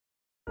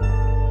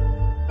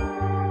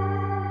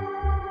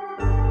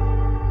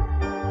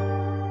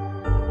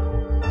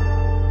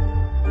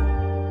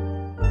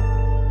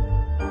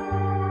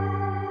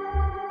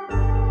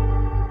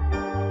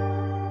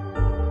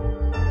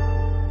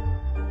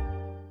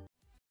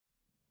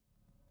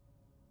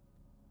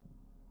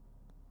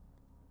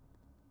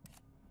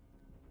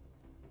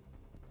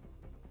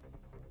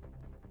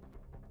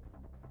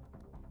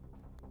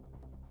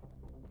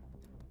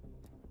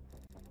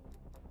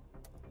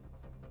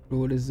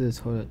What is this?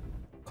 Hold it.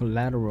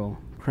 Collateral.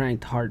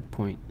 Cranked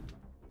hardpoint.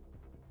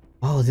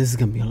 Oh, this is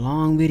gonna be a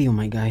long video,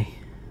 my guy.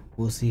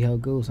 We'll see how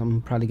it goes.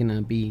 I'm probably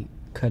gonna be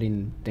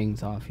cutting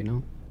things off, you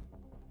know?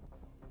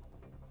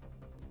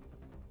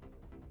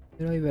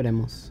 Pero ahí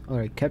veremos.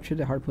 Alright, capture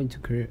the hardpoint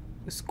to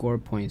score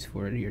points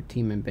for your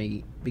team and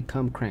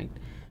become cranked.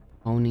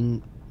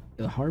 Owning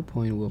the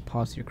hardpoint will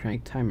pause your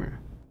crank timer.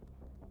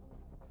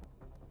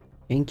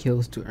 Gain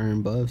kills to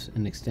earn buffs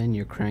and extend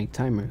your crank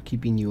timer,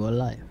 keeping you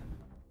alive.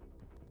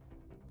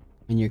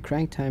 When your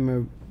crank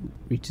timer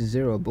reaches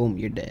 0, boom,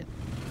 you're dead.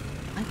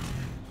 What?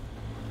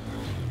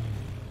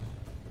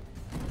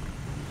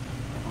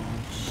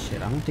 Oh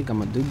shit, I don't think I'm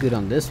gonna do good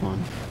on this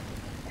one.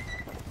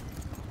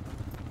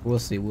 We'll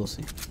see, we'll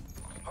see.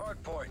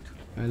 Hardpoint.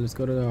 Alright, let's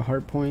go to the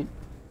hardpoint.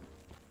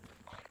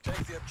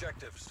 Take the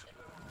objectives.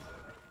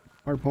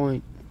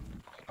 Hardpoint.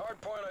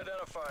 Hardpoint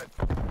identified.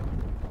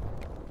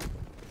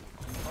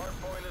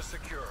 Hardpoint is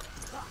secure.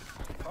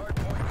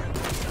 Hardpoint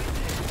contested.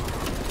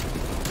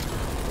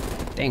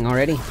 Dang,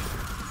 already?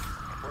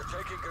 We're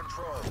taking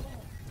control.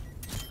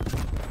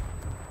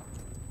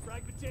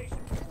 Fragmentation.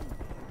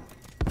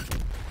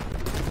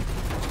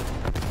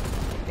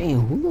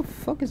 Dang, who the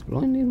fuck is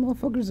blowing these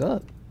motherfuckers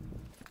up?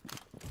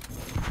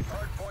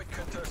 Hardpoint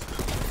contested.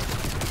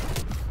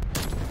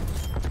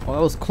 Oh,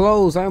 that was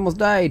close. I almost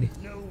died.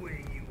 No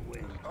way you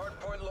win.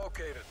 Hardpoint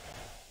located.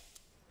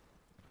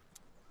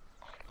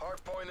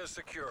 Hardpoint is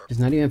secure. It's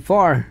not even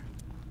far.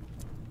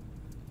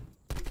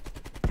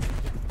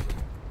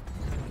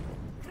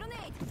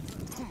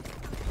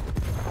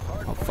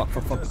 Oh, fuck,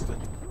 fuck, fuck.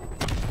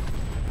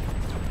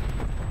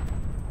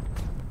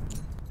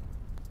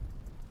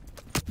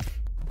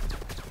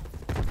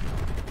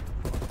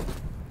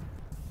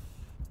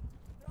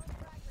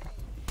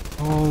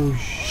 Oh,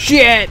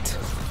 shit!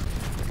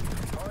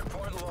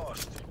 Hardpoint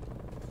lost.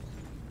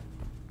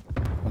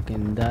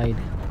 Fucking died.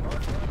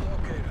 Hardpoint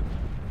located.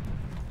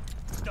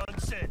 Stun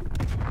set.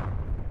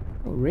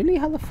 Oh, really?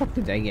 How the fuck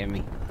did that get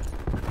me?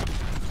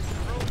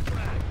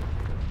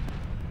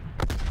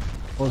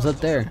 What was up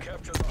there?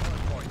 Capture the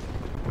hardpoint.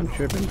 I'm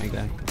tripping, my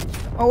guy.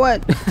 Oh,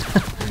 what?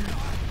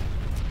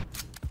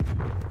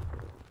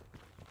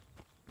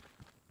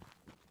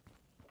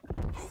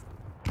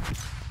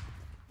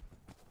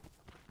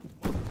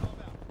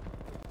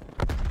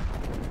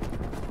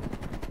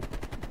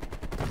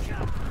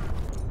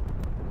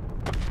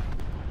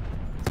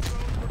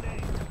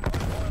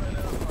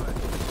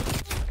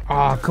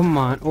 Oh, come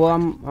on. Well,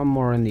 I'm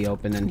more in the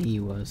open than he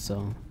was,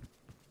 so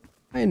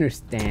I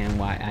understand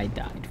why I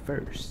died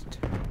first.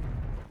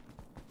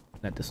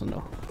 Let this one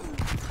go.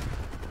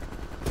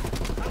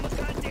 I'm a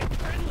goddamn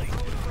friendly.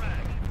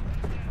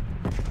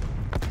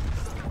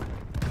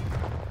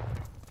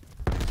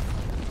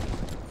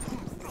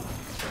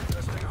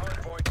 Testing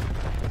hardpoint.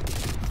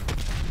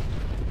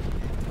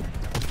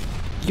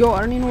 Yo,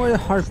 I don't even know where the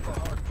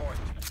Hardpoint.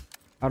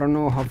 I don't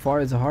know how far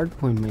is the hard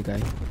point, my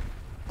guy.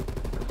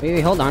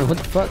 Wait, hold on. What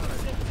the fuck?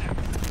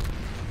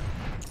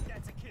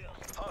 That's a kill.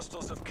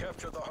 Hostiles have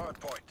captured the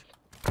hardpoint.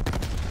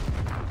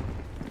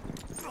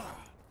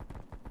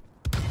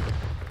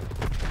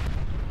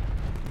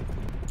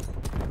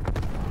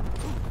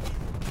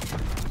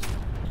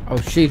 Oh,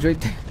 she's right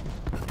there.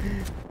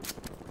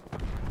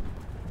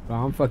 Bro,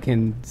 I'm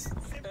fucking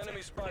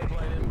Enemy spy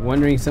plane.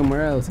 wandering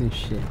somewhere else and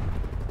shit.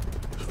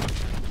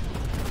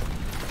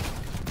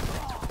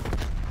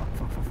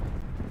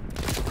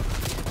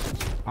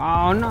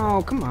 Oh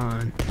no, come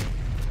on.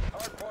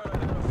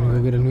 Hardpoint Let me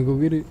identified. go get it, let me go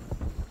get it.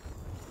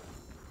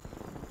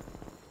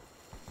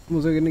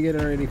 Was I gonna get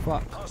it already?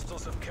 Fuck.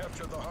 Hostiles have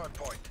captured the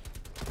hardpoint.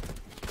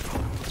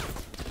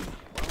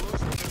 We're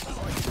losing this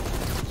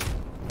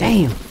fight.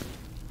 Damn.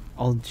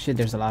 Oh shit,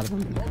 there's a lot of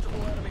them.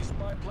 Multiple enemy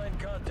spy plane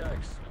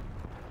contacts.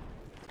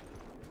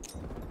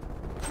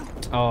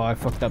 Oh, I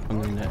fucked up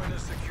on that. Hardpoint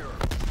is secure.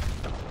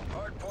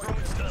 Hardpoint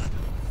contested.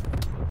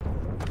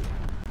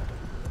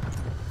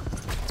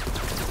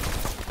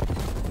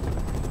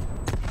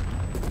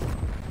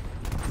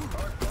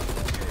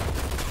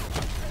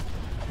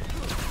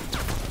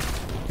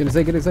 Get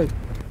inside, get inside.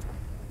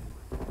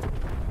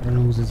 I don't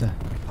know who's inside.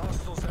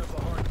 Hostiles have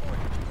the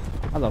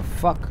hardpoint. How the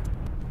fuck?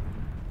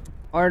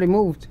 I already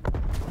moved.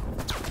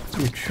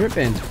 You're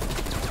tripping.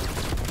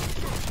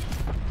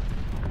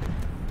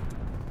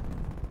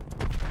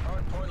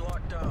 Hardpoint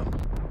locked down.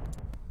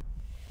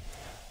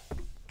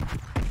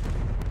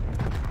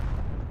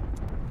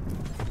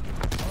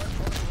 Hardpoint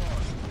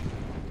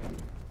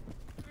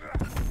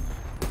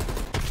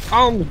lost.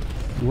 Oh!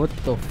 What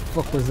the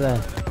fuck was that?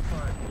 Identified.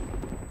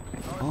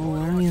 Oh,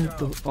 I don't even have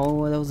to.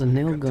 Oh, that was a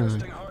nail gun.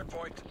 Contesting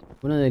hardpoint.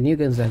 One of the nail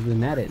guns that's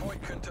been added.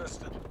 Point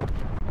contested.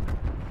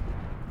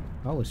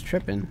 I was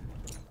tripping.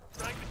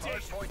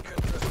 Hardpoint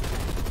contested.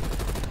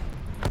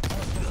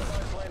 Hostile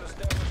spy plane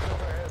established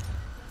overhead.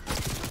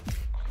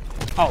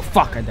 Oh,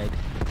 fuck, I died.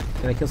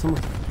 Did I kill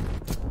someone?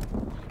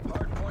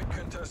 Hardpoint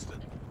contested.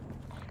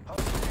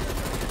 Hostile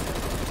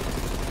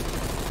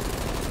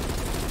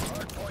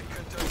hardpoint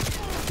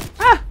contested.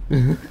 Ah!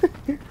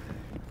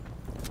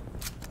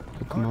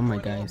 Oh, come on, my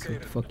guys.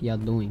 What the fuck y'all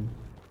doing?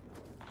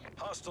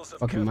 Hostiles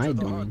have What am I captured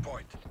the doing?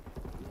 hardpoint.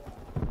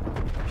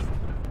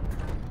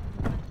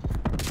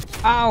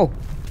 Ow!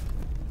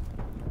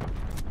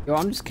 Yo,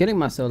 I'm just kidding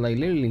myself, like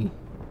literally.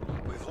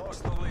 We've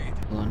lost the lead.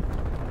 Hold on.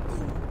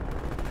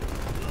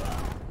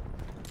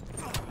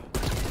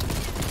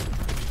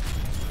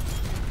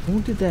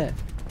 Who did that?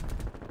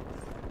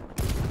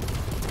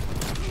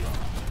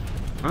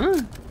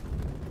 Huh?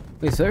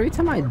 Wait, so every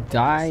time I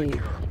die,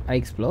 I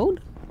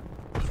explode?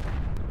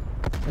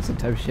 That's the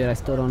type of shit I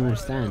still don't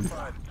understand.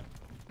 Identified.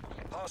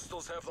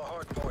 Hostiles have the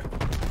hardpoint.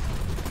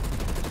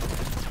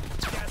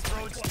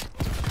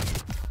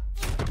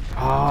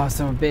 Oh,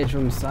 son of a bitch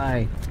from the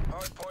side.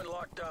 Hardpoint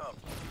locked down.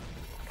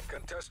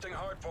 Contesting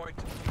hardpoint.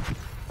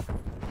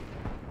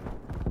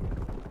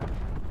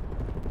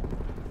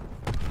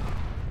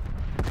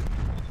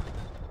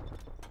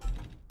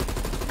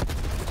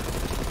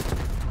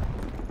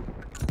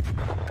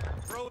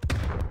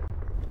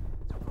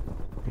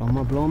 Blow 'em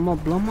up, blow 'em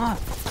up, blow 'em up.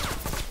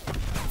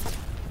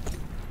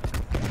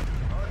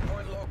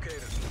 Hardpoint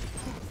located.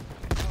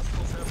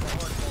 Hostiles have the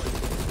hardpoint.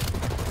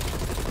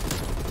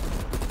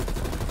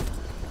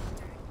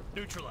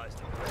 Neutralized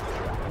him.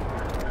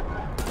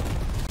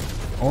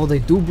 Oh, they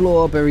do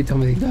blow up every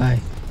time they die.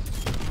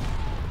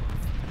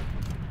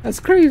 That's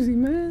crazy,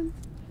 man.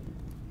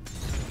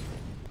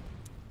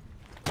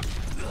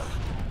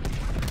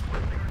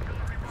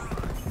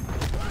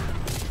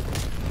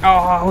 Oh,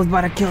 I was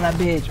about to kill that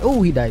bitch.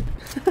 Oh, he died.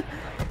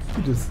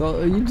 You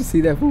just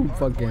see that fool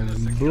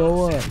fucking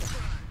blow up. Hardpoint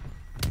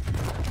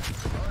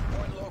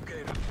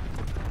located.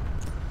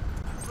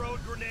 Throw a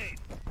grenade.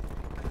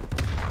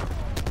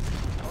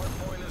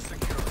 Hardpoint is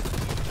secure.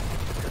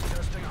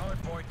 Contesting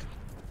hardpoint.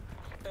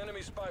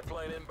 Enemy spy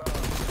plane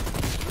inbound.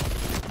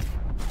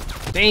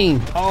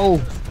 Dang.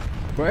 Oh,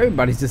 bro,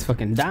 everybody's just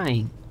fucking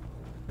dying.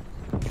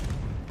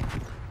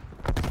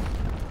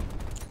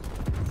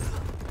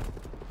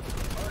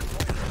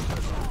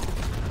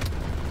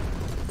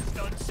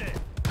 Stun set.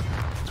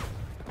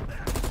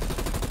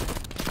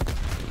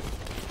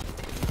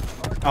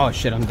 Oh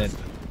shit, I'm dead.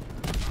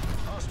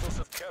 Hostiles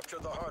have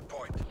captured the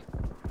hardpoint.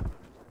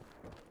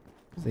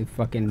 They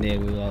fucking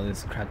did with all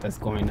this crap that's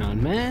going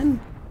on,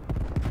 man.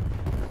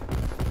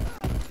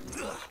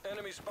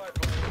 Enemy spy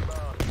plane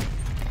inbound.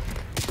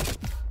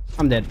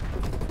 I'm dead.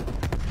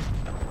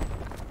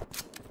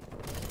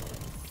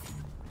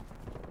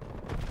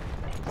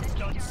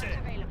 Stun set.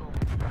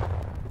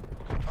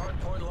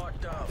 Hardpoint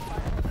locked down.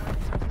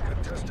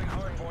 Contesting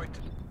hardpoint.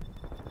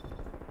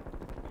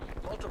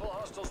 Multiple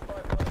hostile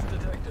spy planes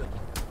detected.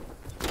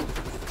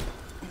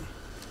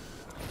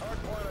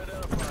 Hardpoint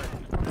identified.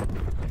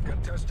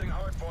 Contesting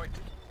hardpoint.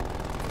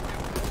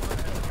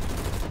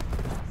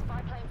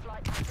 Spy plane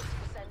flight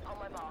 6% on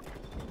my mark.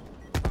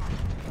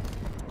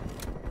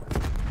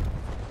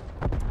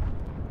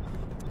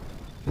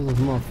 Those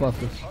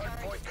motherfuckers.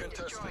 Hardpoint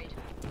contested.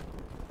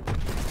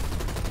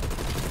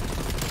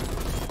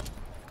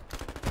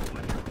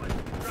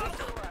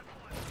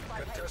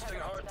 Contesting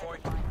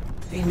hardpoint.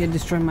 Dang, they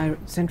destroyed my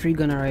sentry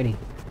gun already.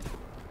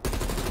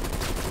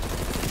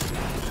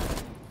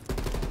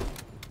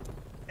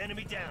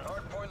 Enemy down.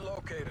 Hardpoint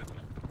located.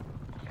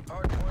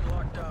 Hardpoint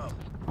locked down.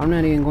 I'm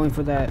not even going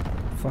for that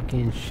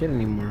fucking shit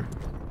anymore.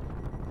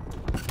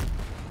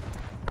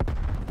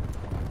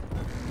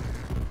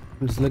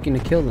 I'm just looking to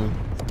kill them.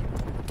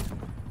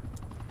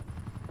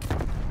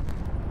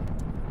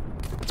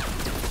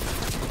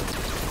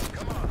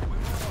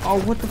 Oh,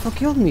 what the fuck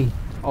killed me?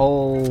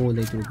 Oh,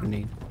 they threw a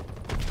grenade.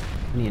 I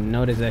didn't even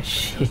notice that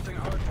shit. Contesting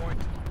hardpoint.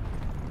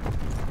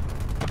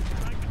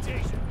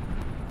 Fragmentation.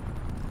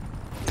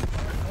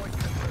 Hardpoint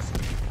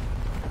contested.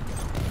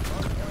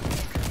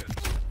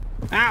 Hardpoint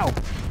located. Ow!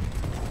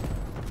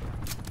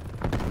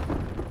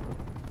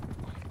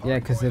 Yeah,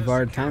 because if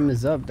our time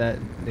is up, that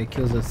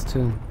kills us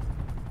too.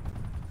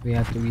 We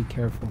have to be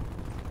careful.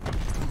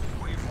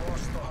 We've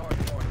lost the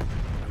hardpoint.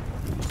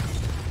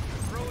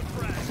 Throwing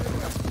frag.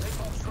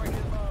 Napalm strike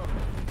inbound.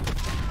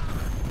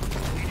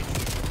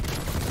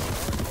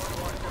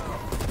 Hardpoint locked down.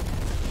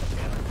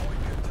 Hardpoint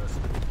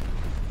contested.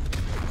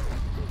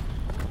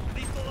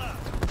 Lethal out.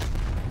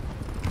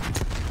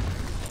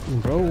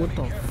 Bro, what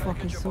the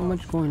fuck is so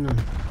much going on?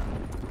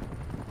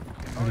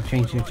 Oh, they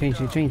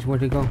changed.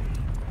 Where'd they go?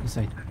 This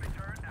side.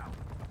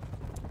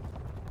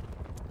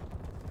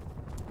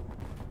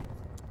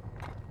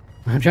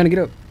 I'm trying to get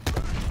up.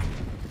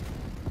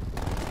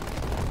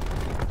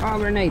 Oh,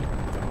 grenade.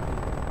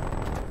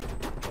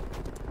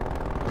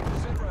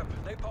 Sitrep,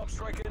 napalm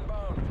strike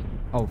inbound.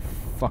 Oh,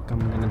 fuck, I'm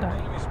gonna die.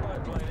 Enemy spy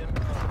plane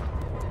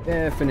inbound.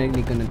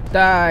 Definitely gonna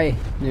die.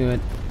 Knew it.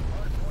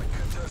 Hardpoint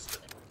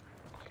contested.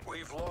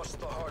 We've lost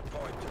the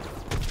hardpoint.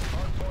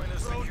 Hardpoint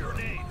is Throw a secure.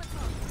 grenade.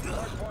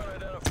 Hardpoint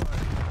identified.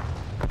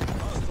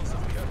 Hostiles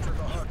have captured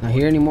the hardpoint. Not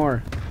here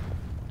anymore.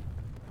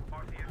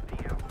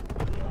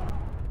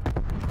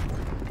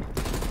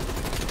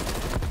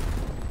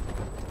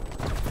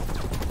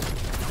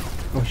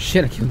 Oh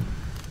shit, I killed him.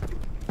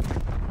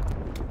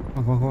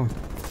 Come on.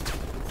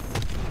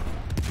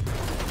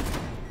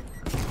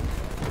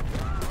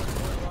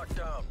 Hardpoint locked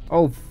down.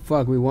 Oh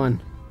fuck, we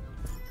won.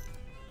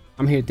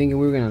 I'm here thinking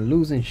we were gonna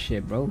lose and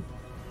shit, bro.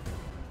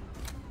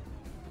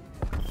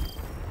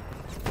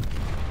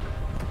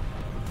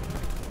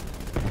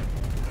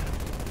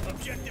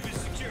 Objective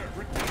is secure.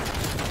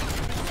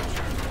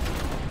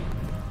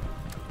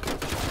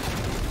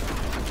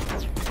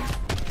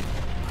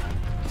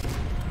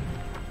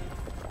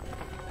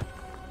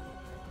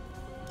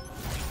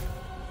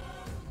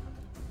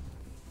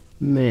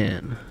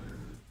 Man,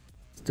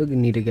 still gonna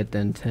need to get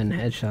them 10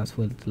 headshots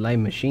with light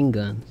machine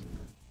guns.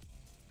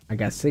 I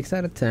got 6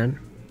 out of 10.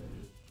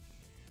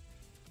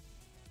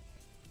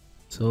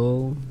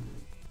 So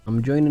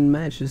I'm joining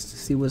matches to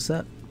see what's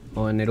up.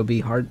 Oh, and it'll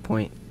be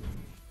Hardpoint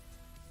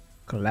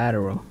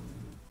Collateral.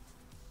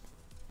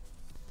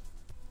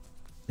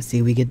 Let's see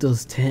if we get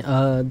those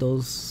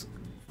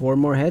 4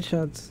 more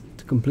headshots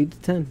to complete the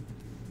 10.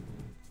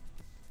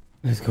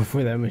 Let's go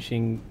for that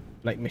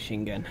light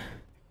machine gun.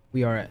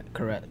 We are at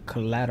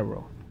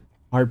Collateral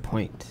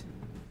Hardpoint.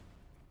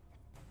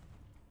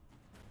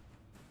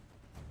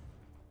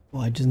 Oh,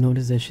 I just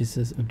noticed that she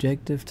says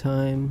objective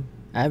time.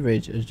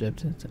 Average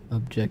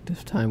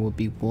objective time will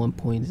be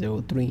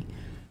 1.03.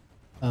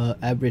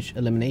 Average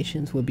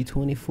eliminations will be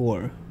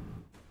 24.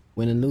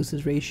 Win and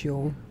loses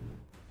ratio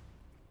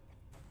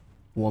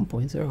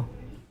 1.0.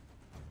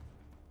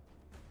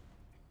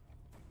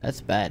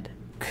 That's bad.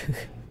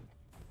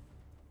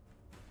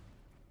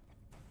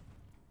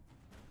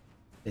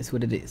 It's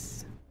what it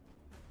is.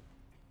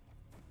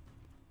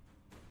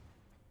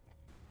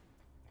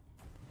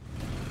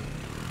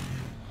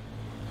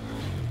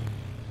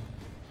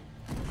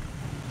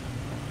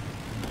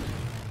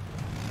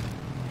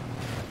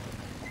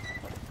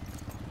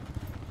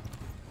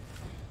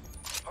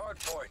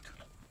 Hardpoint.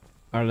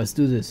 Alright, let's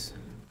do this.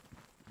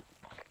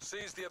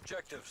 Seize the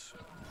objectives.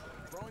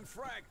 Throwing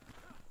frag.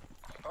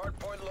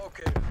 Hardpoint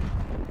located.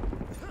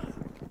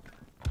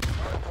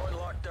 Hardpoint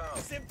locked down.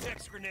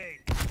 Simtex grenade.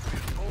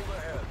 Pulled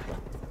ahead.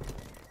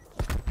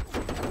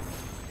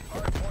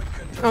 Hardpoint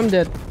contested. I'm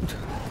dead.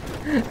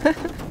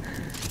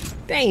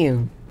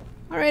 Damn.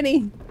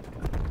 Already?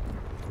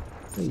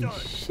 Holy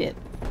shit.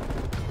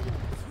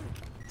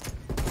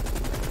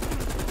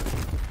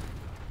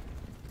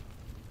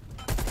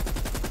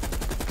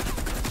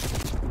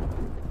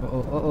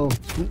 Uh-oh.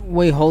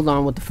 Wait, hold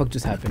on. What the fuck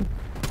just happened?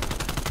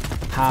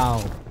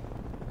 How?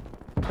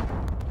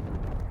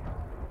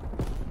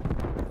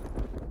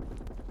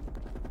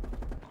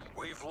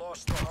 We've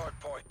lost the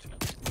hardpoint.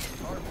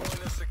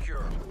 Hardpoint is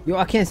secure. Yo,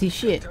 I can't see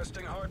shit.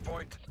 Testing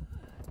hardpoint.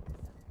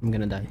 I'm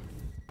gonna die.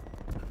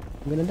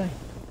 I'm gonna die.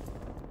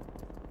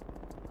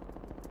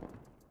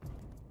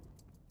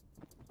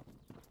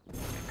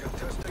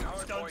 Contesting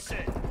Stun hardpoint.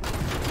 set.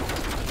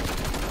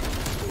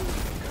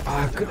 Oh,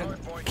 I could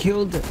have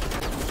killed it.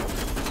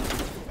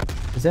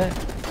 Is that?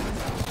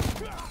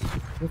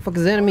 Where the fuck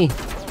is the enemy?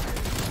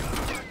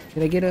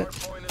 Did I get it?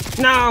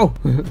 No!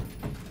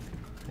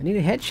 I need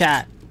a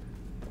headshot.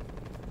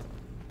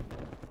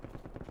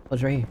 Oh,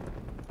 it's right here.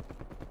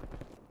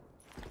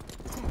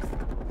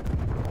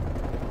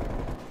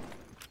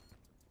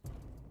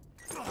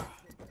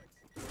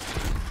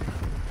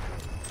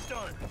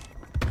 Stun.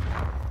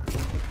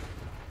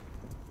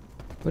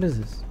 What is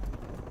this?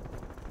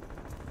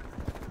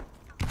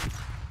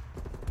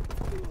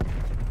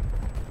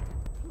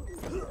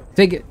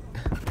 Take it.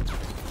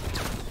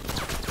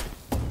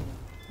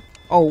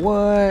 Oh,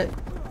 what?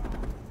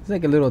 It's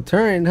like a little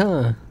turn,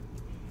 huh?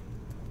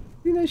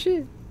 See that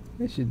shit?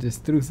 That shit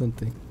just threw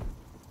something.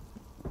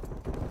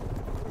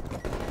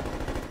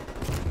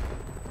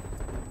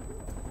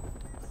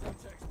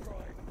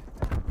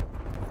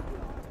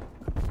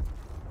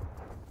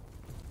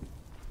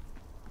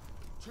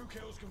 Two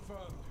kills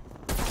confirmed.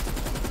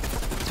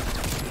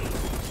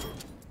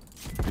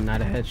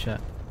 Not a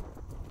headshot.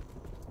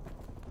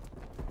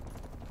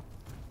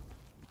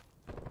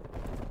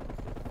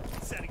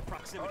 Setting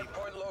proximity.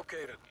 Hardpoint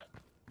located.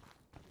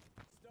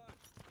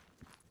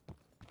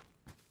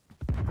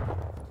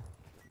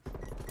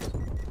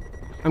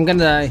 I'm gonna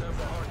die. Have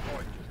the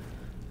hardpoint.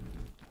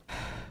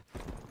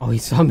 Oh, he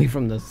saw me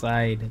from the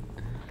side.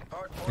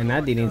 Hardpoint And I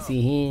locked didn't down.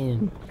 see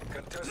him.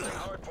 Contesting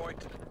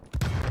hardpoint.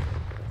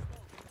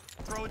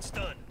 Throw it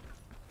stun.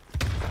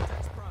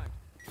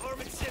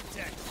 Arming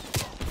Simtex.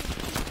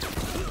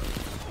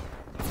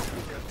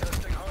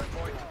 Contesting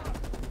hardpoint.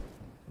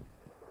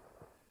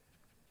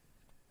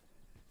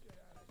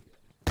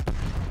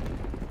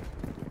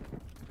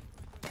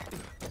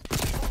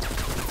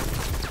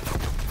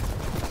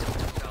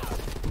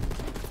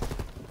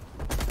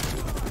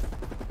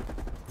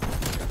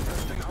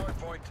 Contesting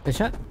hardpoint.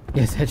 Headshot?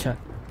 Yes, headshot.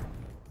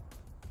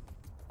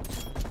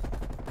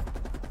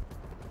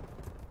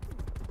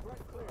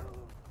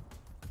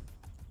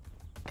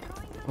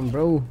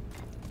 Bro.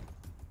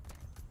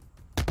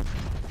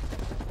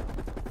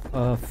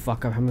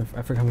 Fuck. I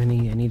forgot how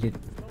many I needed.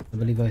 I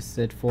believe I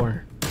said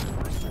 4.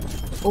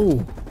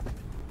 Oh,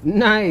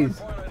 nice.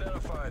 Hardpoint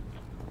identified.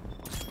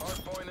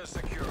 Hardpoint is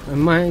secure. My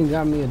mind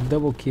got me a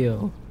double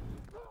kill.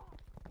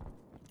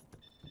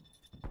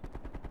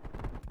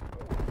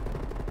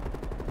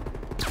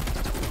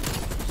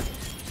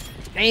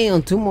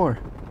 Damn, 2 more.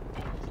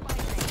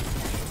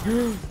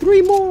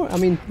 3 more. I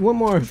mean, 1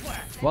 more.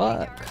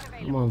 Fuck.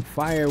 I'm on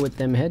fire with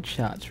them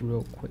headshots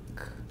real quick.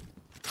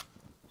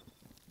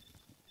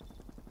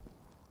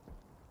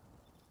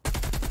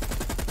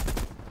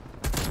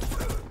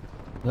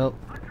 Well,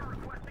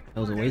 that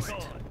was a waste.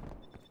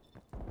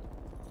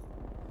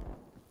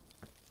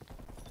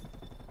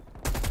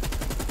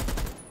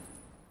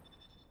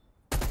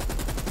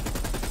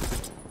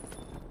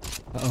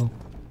 Uh-oh.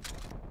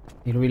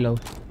 Need to reload.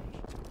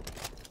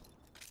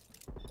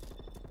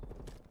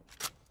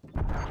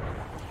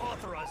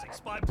 Authorizing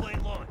spy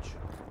plane launch.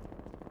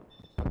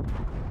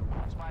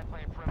 Spy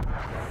plane perimeter.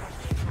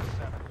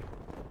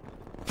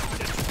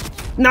 7.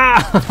 No!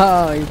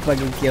 You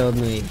fucking killed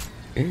me.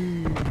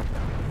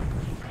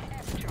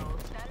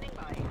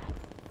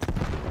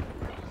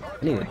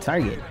 I need a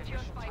target.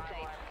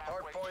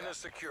 Hardpoint is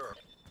secure.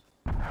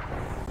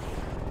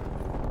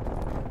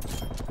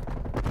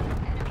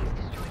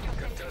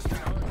 Contesting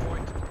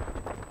hardpoint.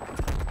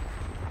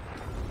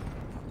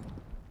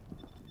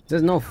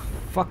 There's no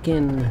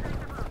fucking...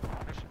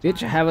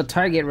 Bitch, I have a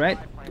target, right?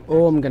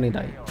 Oh, I'm gonna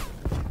die.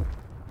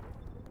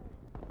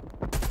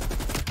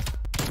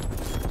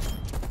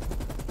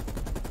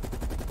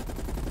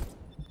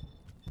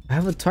 I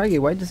have a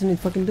target, why doesn't it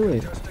fucking do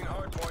it? Testing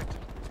hardpoint.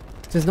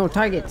 There's no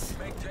targets.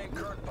 Maintain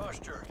current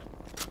posture.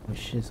 Oh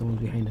shit, someone's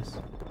behind us.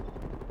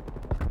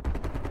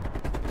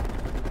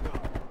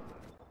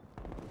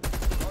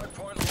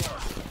 Hardpoint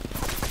lost.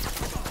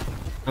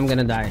 I'm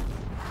gonna die.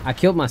 I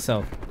killed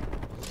myself.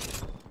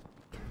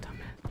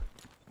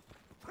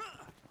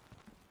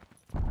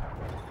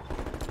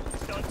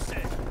 Stun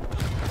set.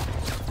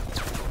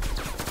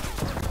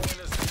 Hardpoint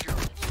is secure.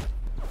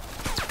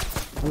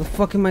 How the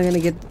fuck am I gonna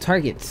get the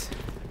targets?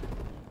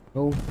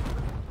 Oh.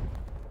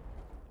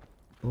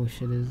 Oh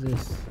shit, is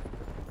this?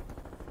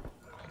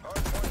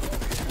 Hardpoint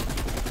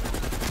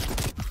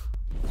located.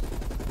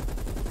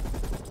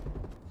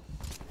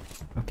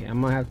 Okay,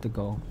 I'm gonna have to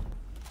go.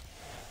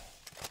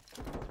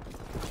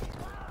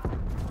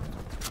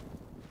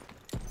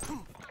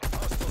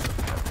 Hostiles have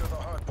captured the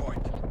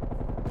hardpoint.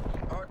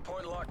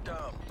 Hardpoint locked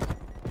down.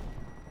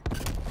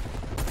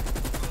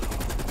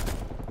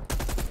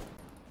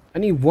 I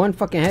need 1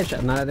 fucking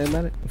headshot. Not that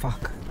about it.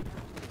 Fuck.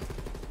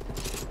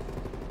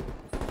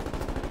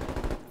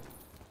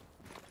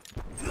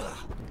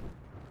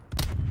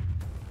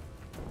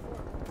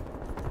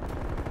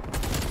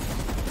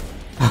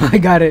 I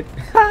got it.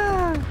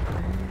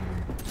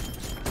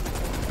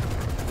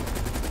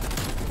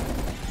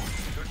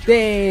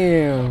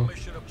 Damn.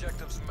 Mission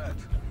objectives met.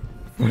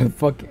 What the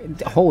fuck?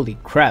 Holy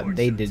crap,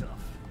 they did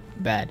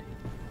bad.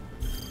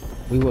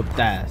 We whooped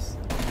ass.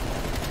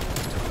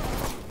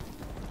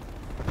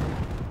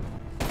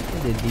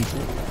 They did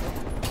decent.